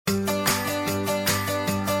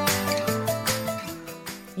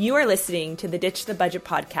You are listening to the Ditch the Budget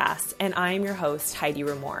podcast, and I am your host, Heidi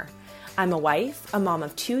Ramore. I'm a wife, a mom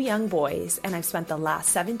of 2 young boys, and I've spent the last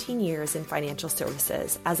 17 years in financial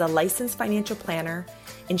services as a licensed financial planner,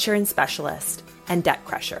 insurance specialist, and debt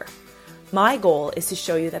crusher. My goal is to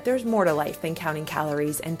show you that there's more to life than counting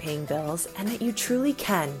calories and paying bills, and that you truly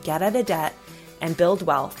can get out of debt and build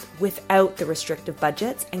wealth without the restrictive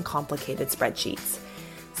budgets and complicated spreadsheets.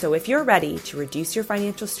 So if you're ready to reduce your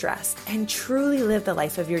financial stress and truly live the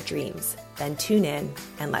life of your dreams, then tune in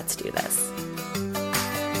and let's do this.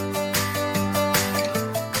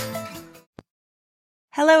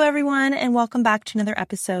 Hello, everyone, and welcome back to another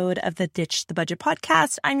episode of the Ditch the Budget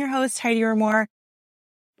podcast. I'm your host, Heidi Ramore,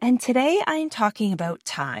 and today I'm talking about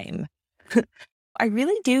time. I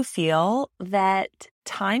really do feel that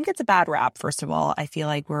time gets a bad rap. First of all, I feel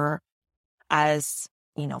like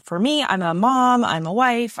for me, I'm a mom, I'm a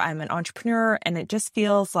wife, I'm an entrepreneur, and it just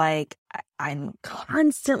feels like I'm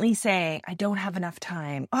constantly saying, I don't have enough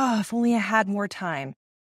time. Oh, if only I had more time.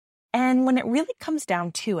 And when it really comes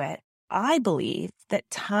down to it, I believe that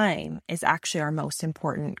time is actually our most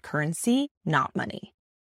important currency, not money.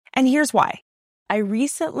 And here's why. I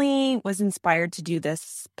recently was inspired to do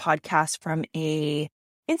this podcast from a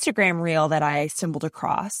Instagram reel that I stumbled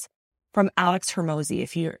across from Alex Hormozi.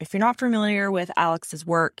 If you're not familiar with Alex's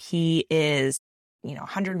work, he is,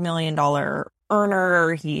 $100 million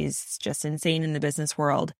earner. He's just insane in the business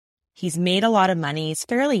world. He's made a lot of money. He's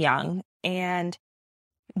fairly young. And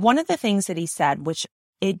one of the things that he said, which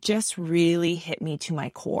it just really hit me to my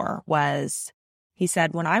core, was he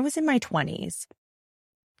said, when I was in my 20s,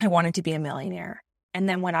 I wanted to be a millionaire. And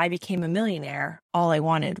then when I became a millionaire, all I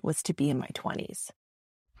wanted was to be in my 20s.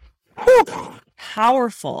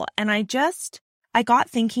 Powerful. And I got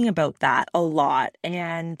thinking about that a lot.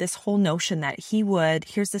 And this whole notion that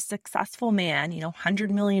here's a successful man, $100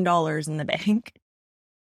 million in the bank.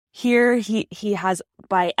 Here he has,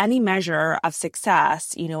 by any measure of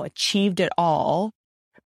success, achieved it all.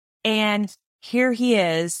 And here he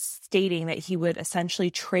is stating that he would essentially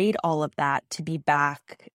trade all of that to be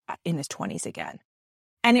back in his 20s again.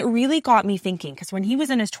 And it really got me thinking, because when he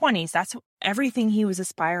was in his 20s, that's everything he was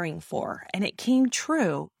aspiring for. And it came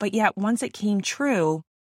true. But yet once it came true,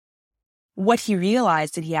 what he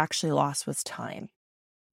realized that he actually lost was time.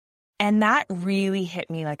 And that really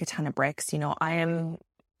hit me like a ton of bricks. I'm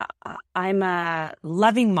a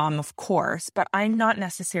loving mom, of course, but I'm not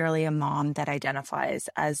necessarily a mom that identifies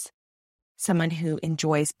as someone who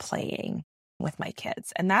enjoys playing with my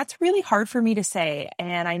kids. And that's really hard for me to say.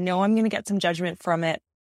 And I know I'm going to get some judgment from it.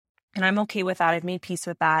 And I'm okay with that. I've made peace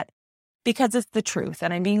with that because it's the truth.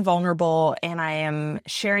 And I'm being vulnerable and I am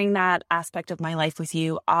sharing that aspect of my life with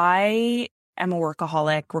you. I am a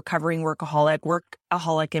workaholic, recovering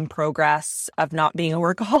workaholic in progress of not being a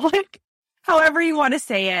workaholic. However you want to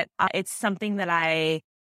say it. It's something that I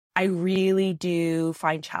really do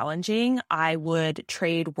find challenging. I would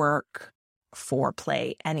trade work for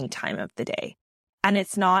play any time of the day. And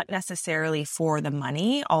it's not necessarily for the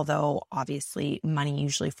money, although obviously money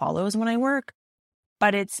usually follows when I work,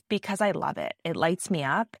 but it's because I love it. It lights me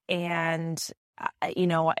up. And,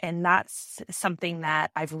 and that's something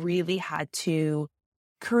that I've really had to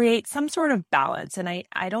create some sort of balance. And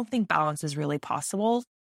I don't think balance is really possible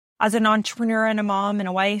as an entrepreneur and a mom and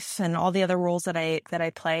a wife and all the other roles that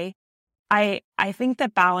I play. I think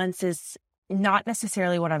that balance is not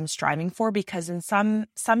necessarily what I'm striving for, because in some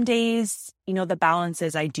days, the balance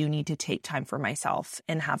is I do need to take time for myself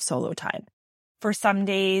and have solo time. For some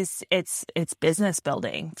days, it's business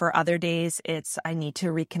building. For other days, it's I need to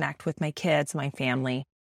reconnect with my kids, my family.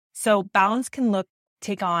 So balance can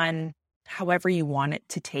take on however you want it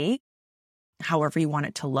to take, however you want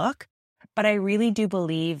it to look. But I really do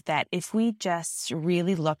believe that if we just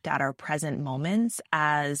really looked at our present moments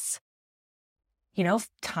as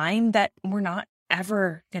time that we're not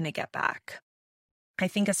ever going to get back. I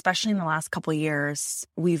think especially in the last couple of years,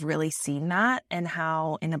 we've really seen that, and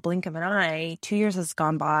how in a blink of an eye, 2 years has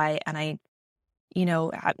gone by, and I'm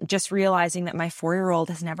just realizing that my 4-year-old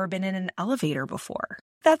has never been in an elevator before.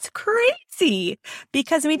 That's crazy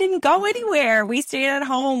because we didn't go anywhere. We stayed at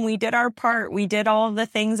home. We did our part. We did all of the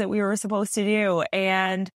things that we were supposed to do.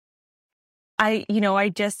 And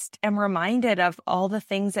I just am reminded of all the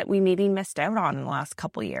things that we maybe missed out on in the last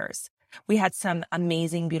couple of years. We had some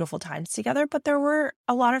amazing, beautiful times together, but there were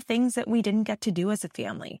a lot of things that we didn't get to do as a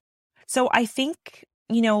family. So I think,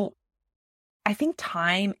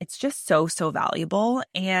 time, it's just so, so valuable.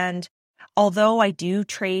 And although I do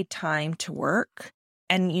trade time to work,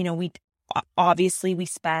 and, we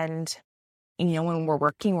spend, when we're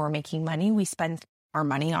working, we're making money, we spend our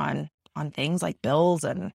money on things like bills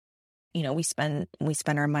and we spend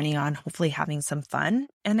our money on hopefully having some fun.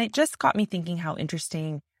 And it just got me thinking how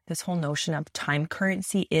interesting this whole notion of time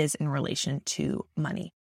currency is in relation to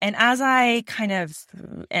money. And as I kind of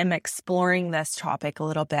am exploring this topic a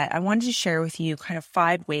little bit, I wanted to share with you kind of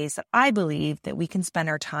 5 ways that I believe that we can spend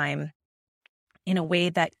our time in a way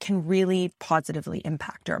that can really positively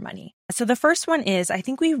impact our money. So the first one is, I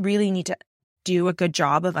think we really need to do a good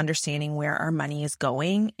job of understanding where our money is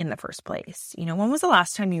going in the first place. When was the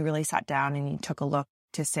last time you really sat down and you took a look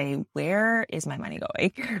to say, where is my money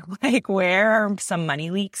going? Like, where are some money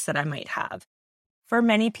leaks that I might have? For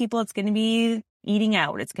many people, it's going to be eating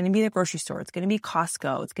out. It's going to be the grocery store. It's going to be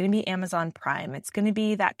Costco. It's going to be Amazon Prime. It's going to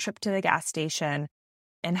be that trip to the gas station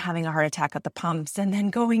and having a heart attack at the pumps, and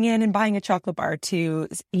then going in and buying a chocolate bar to,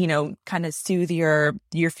 kind of soothe your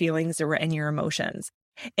feelings and your emotions.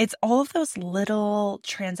 It's all of those little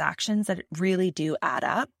transactions that really do add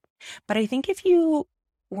up. But I think if you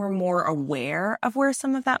were more aware of where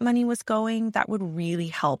some of that money was going, that would really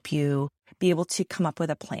help you be able to come up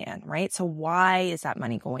with a plan, right? So why is that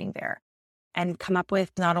money going there? And come up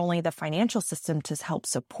with not only the financial system to help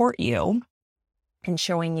support you and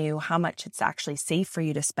showing you how much it's actually safe for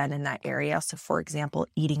you to spend in that area. So for example,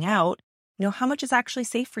 eating out, how much is actually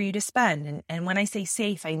safe for you to spend? And when I say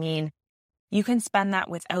safe, I mean, you can spend that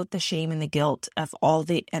without the shame and the guilt of all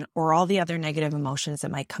the other negative emotions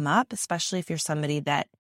that might come up, especially if you're somebody that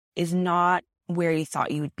is not where you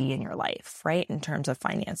thought you would be in your life, right? In terms of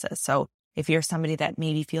finances. So if you're somebody that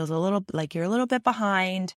maybe feels a little like you're a little bit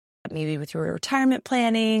behind, maybe with your retirement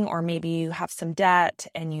planning, or maybe you have some debt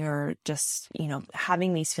and you're just,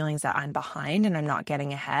 having these feelings that I'm behind and I'm not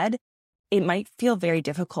getting ahead, it might feel very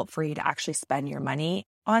difficult for you to actually spend your money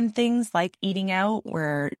on things like eating out,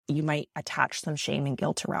 where you might attach some shame and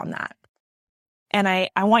guilt around that. And I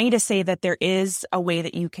want you to say that there is a way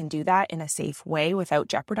that you can do that in a safe way without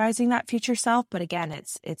jeopardizing that future self. But again,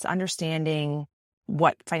 it's understanding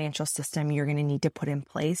what financial system you're going to need to put in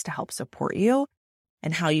place to help support you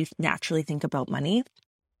and how you naturally think about money.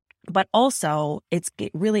 But also it's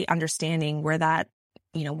really understanding where that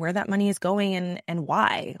money is going and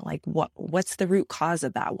why. Like what's the root cause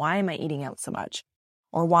of that? Why am I eating out so much?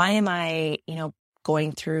 Or why am I,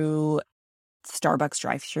 going through Starbucks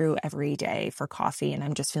drive-through every day for coffee and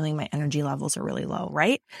I'm just feeling my energy levels are really low,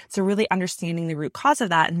 right? So really understanding the root cause of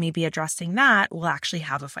that and maybe addressing that will actually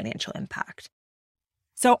have a financial impact.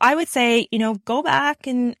 So I would say, go back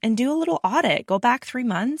and do a little audit. Go back 3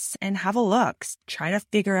 months and have a look. Try to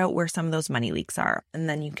figure out where some of those money leaks are, and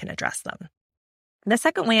then you can address them. The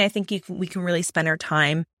second way I think we can really spend our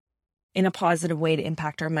time in a positive way to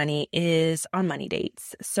impact our money is on money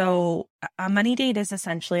dates. So a money date is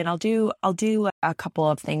essentially, and I'll do a couple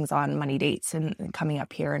of things on money dates and coming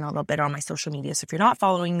up here in a little bit on my social media. So if you're not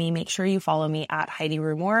following me, make sure you follow me at Heidi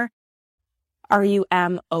Rumohr,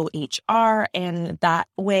 RUMOHR. And that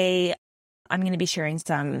way I'm going to be sharing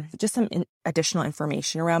some additional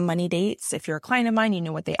information around money dates. If you're a client of mine, you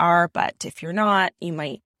know what they are, but if you're not, you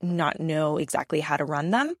might not know exactly how to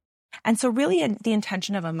run them. And so really the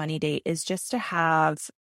intention of a money date is just to have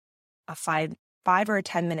a 5 or a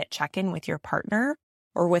 10-minute check-in with your partner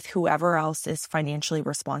or with whoever else is financially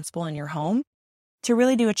responsible in your home, to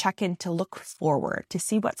really do a check-in to look forward, to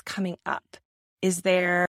see what's coming up. Is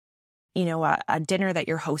there, a dinner that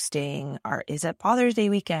you're hosting, or is it Father's Day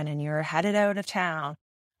weekend and you're headed out of town?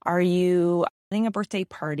 Are you having a birthday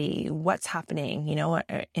party? What's happening?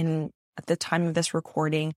 At the time of this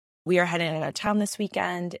recording, we are heading out of town this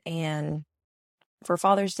weekend and for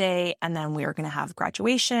Father's Day, and then we are going to have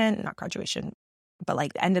not graduation, but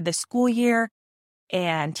like the end of the school year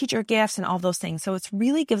and teacher gifts and all those things. So it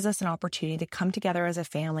really gives us an opportunity to come together as a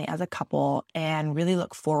family, as a couple, and really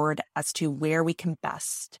look forward as to where we can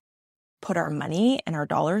best put our money and our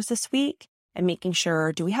dollars this week, and making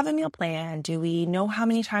sure, do we have a meal plan? Do we know how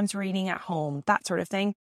many times we're eating at home? That sort of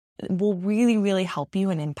thing will really, really help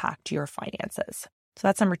you and impact your finances. So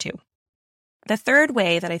that's number 2. The third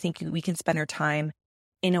way that I think we can spend our time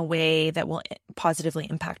in a way that will positively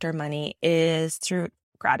impact our money is through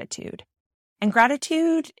gratitude. And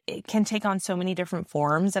gratitude, it can take on so many different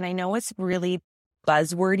forms. And I know it's really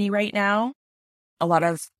buzzwordy right now. A lot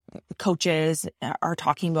of coaches are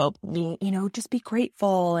talking about being, just be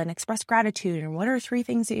grateful and express gratitude. And what are 3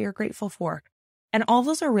 things that you're grateful for? And all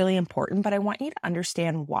those are really important, but I want you to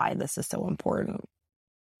understand why this is so important.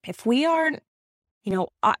 If we are,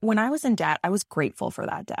 when I was in debt, I was grateful for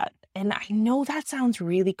that debt. And I know that sounds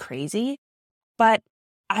really crazy, but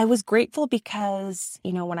I was grateful because,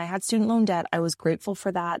 when I had student loan debt, I was grateful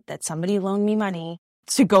for that somebody loaned me money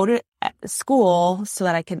to go to school so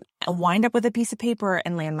that I could and wind up with a piece of paper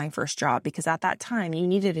and land my first job, because at that time you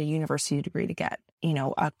needed a university degree to get,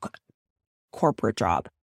 a corporate job.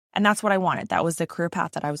 And that's what I wanted. That was the career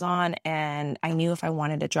path that I was on. And I knew if I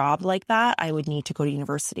wanted a job like that, I would need to go to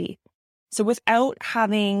university. So without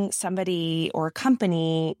having somebody or a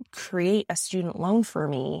company create a student loan for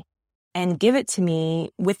me and give it to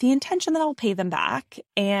me with the intention that I'll pay them back.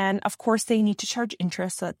 And of course, they need to charge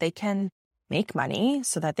interest so that they can make money,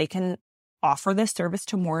 so that they can offer this service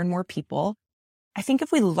to more and more people. I think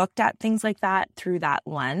if we looked at things like that through that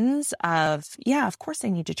lens of, yeah, of course they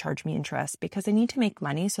need to charge me interest because they need to make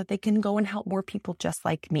money so that they can go and help more people just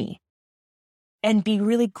like me. And be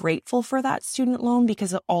really grateful for that student loan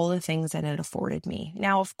because of all the things that it afforded me.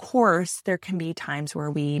 Now, of course, there can be times where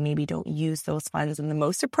we maybe don't use those funds in the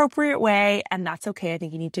most appropriate way, and that's okay. I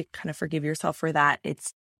think you need to kind of forgive yourself for that.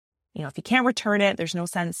 It's, if you can't return it, there's no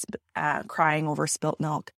sense crying over spilt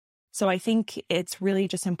milk. So I think it's really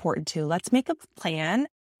just important to let's make a plan.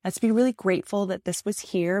 Let's be really grateful that this was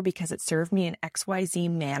here because it served me in XYZ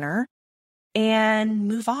manner. And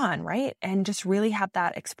move on, right? And just really have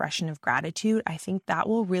that expression of gratitude. I think that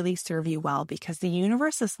will really serve you well because the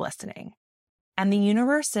universe is listening and the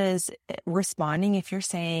universe is responding. If you're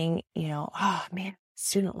saying, oh man,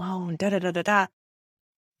 student loan,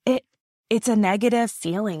 it's a negative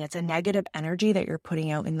feeling. It's a negative energy that you're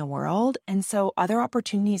putting out in the world. And so other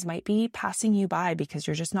opportunities might be passing you by because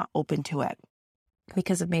you're just not open to it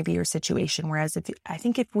because of maybe your situation. Whereas I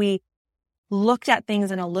think if we looked at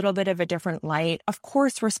things in a little bit of a different light, of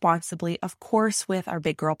course, responsibly, of course, with our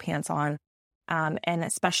big girl pants on, and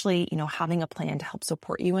especially, having a plan to help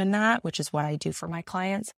support you in that, which is what I do for my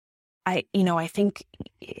clients. I think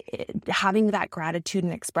having that gratitude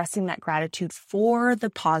and expressing that gratitude for the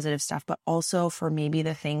positive stuff, but also for maybe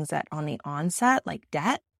the things that on the onset, like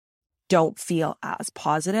debt, don't feel as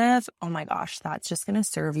positive. Oh my gosh, that's just going to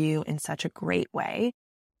serve you in such a great way.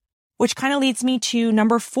 Which kind of leads me to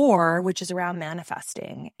number 4, which is around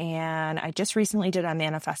manifesting. And I just recently did a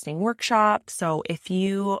manifesting workshop. So if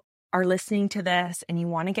you are listening to this and you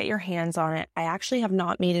want to get your hands on it, I actually have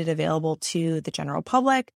not made it available to the general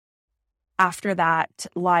public. After that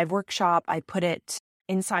live workshop, I put it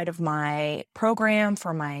inside of my program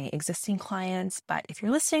for my existing clients. But if you're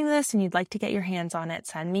listening to this and you'd like to get your hands on it,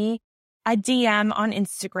 send me a DM on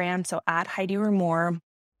Instagram. So at Heidi Remore,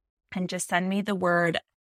 and just send me the word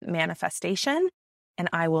manifestation and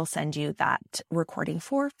I will send you that recording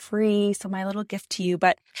for free. So my little gift to you.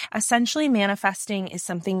 But essentially manifesting is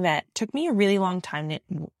something that took me a really long time to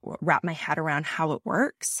wrap my head around how it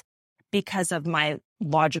works because of my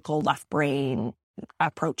logical left brain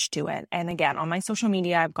approach to it. And again, on my social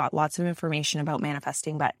media, I've got lots of information about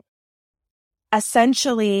manifesting, but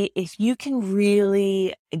essentially, if you can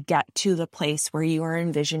really get to the place where you are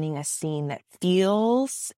envisioning a scene that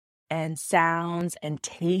feels and sounds and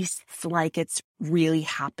tastes like it's really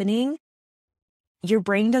happening, your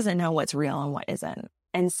brain doesn't know what's real and what isn't.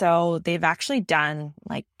 And so they've actually done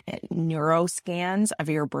like neuroscans of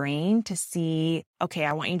your brain to see, okay,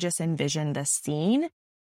 I want you to just envision this scene.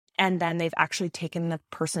 And then they've actually taken the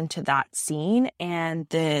person to that scene and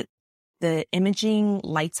the imaging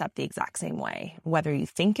lights up the exact same way, whether you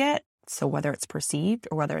think it, so whether it's perceived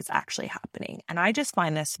or whether it's actually happening. And I just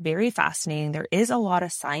find this very fascinating. There is a lot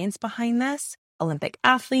of science behind this. Olympic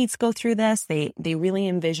athletes go through this. They really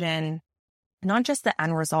envision not just the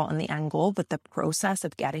end result and the end goal, but the process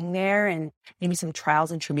of getting there and maybe some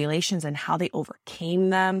trials and tribulations and how they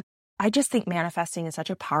overcame them. I just think manifesting is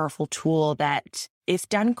such a powerful tool that, if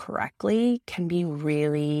done correctly, can be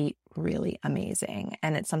really, really amazing.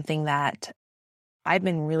 And it's something that I've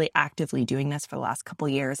been really actively doing this for the last couple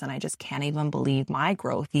of years, and I just can't even believe my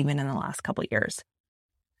growth even in the last couple of years.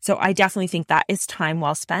 So I definitely think that is time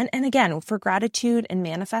well spent. And again, for gratitude and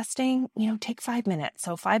manifesting, take 5 minutes.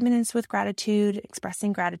 So 5 minutes with gratitude,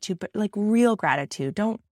 expressing gratitude, but like real gratitude.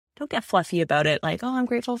 Don't get fluffy about it. Like, oh, I'm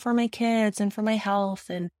grateful for my kids and for my health.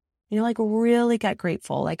 And, like really get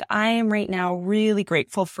grateful. Like I am right now really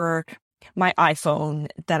grateful for my iPhone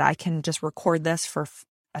that I can just record this for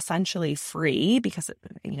essentially free because,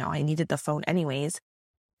 I needed the phone anyways.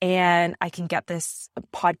 And I can get this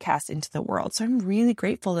podcast into the world. So I'm really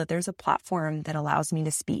grateful that there's a platform that allows me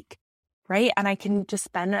to speak, right? And I can just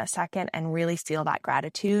spend a second and really feel that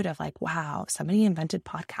gratitude of like, wow, somebody invented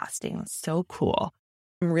podcasting. That's so cool.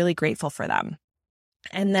 I'm really grateful for them.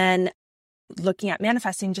 And then looking at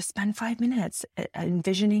manifesting, just spend 5 minutes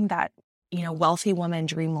envisioning that, wealthy woman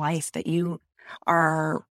dream life that you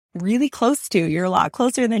are really close to. You're a lot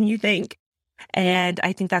closer than you think. And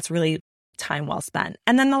I think that's really time well spent.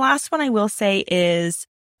 And then the last one I will say is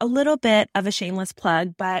a little bit of a shameless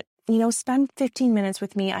plug, but spend 15 minutes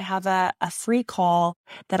with me. I have a free call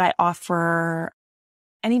that I offer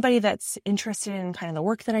anybody that's interested in kind of the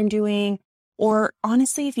work that I'm doing. Or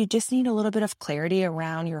honestly, if you just need a little bit of clarity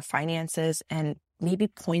around your finances and maybe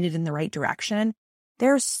pointed in the right direction,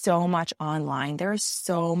 there's so much online. There's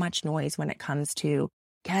so much noise when it comes to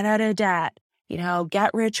get out of debt,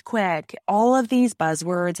 get rich quick, all of these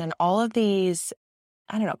buzzwords and all of these,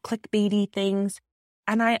 clickbaity things.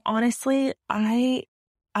 And I honestly want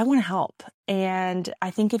to help. And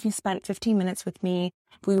I think if you spent 15 minutes with me,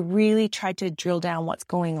 if we really tried to drill down what's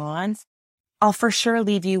going on, I'll for sure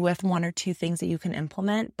leave you with one or two things that you can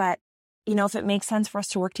implement. But, if it makes sense for us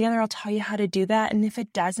to work together, I'll tell you how to do that. And if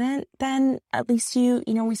it doesn't, then at least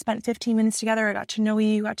we spent 15 minutes together. I got to know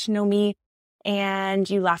you got to know me, and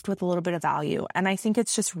you left with a little bit of value. And I think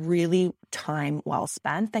it's just really time well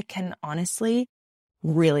spent that can honestly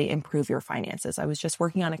really improve your finances. I was just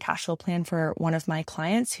working on a cash flow plan for one of my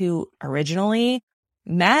clients who originally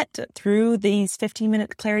met through these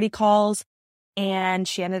 15-minute clarity calls, and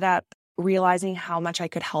she ended up realizing how much I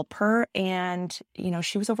could help her. And,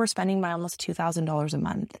 she was overspending by almost $2,000 a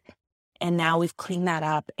month. And now we've cleaned that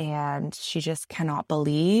up, and she just cannot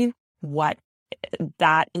believe what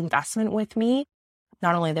that investment with me,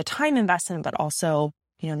 not only the time investment, but also,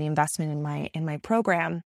 the investment in my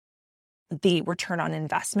program, the return on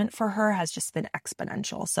investment for her has just been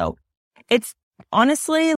exponential. So it's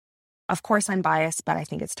honestly, of course I'm biased, but I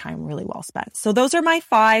think it's time really well spent. So those are my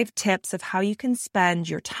 5 tips of how you can spend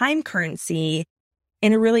your time currency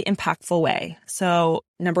in a really impactful way. So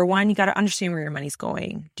number 1, you got to understand where your money's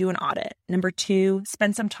going. Do an audit. Number 2,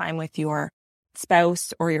 spend some time with your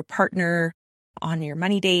spouse or your partner on your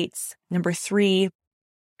money dates. Number 3,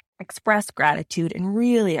 express gratitude and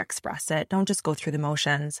really express it. Don't just go through the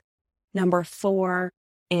motions. Number 4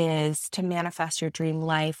 is to manifest your dream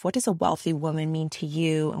life. What does a wealthy woman mean to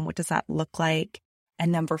you, and what does that look like?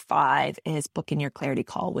 And number 5 is booking your clarity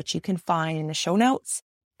call, which you can find in the show notes.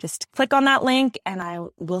 Just click on that link and I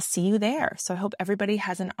will see you there. So I hope everybody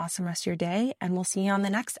has an awesome rest of your day, and we'll see you on the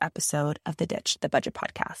next episode of the Ditch the Budget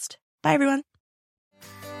podcast. Bye, everyone.